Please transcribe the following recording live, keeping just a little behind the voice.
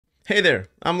Hey there,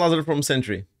 I'm Lazar from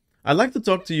Sentry. I'd like to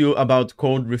talk to you about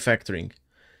code refactoring.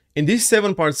 In this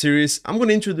 7-part series, I'm going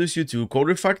to introduce you to code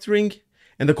refactoring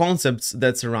and the concepts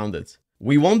that surround it.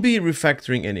 We won't be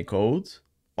refactoring any code,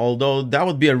 although that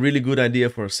would be a really good idea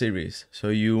for a series, so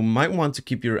you might want to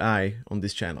keep your eye on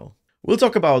this channel. We'll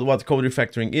talk about what code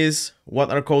refactoring is,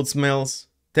 what our code smells,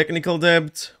 technical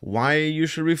debt, why you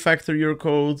should refactor your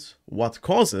code, what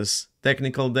causes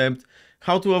technical debt,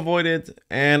 how to avoid it,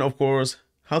 and of course,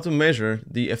 how to measure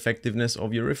the effectiveness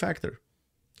of your refactor.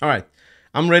 All right,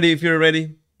 I'm ready if you're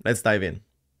ready. Let's dive in.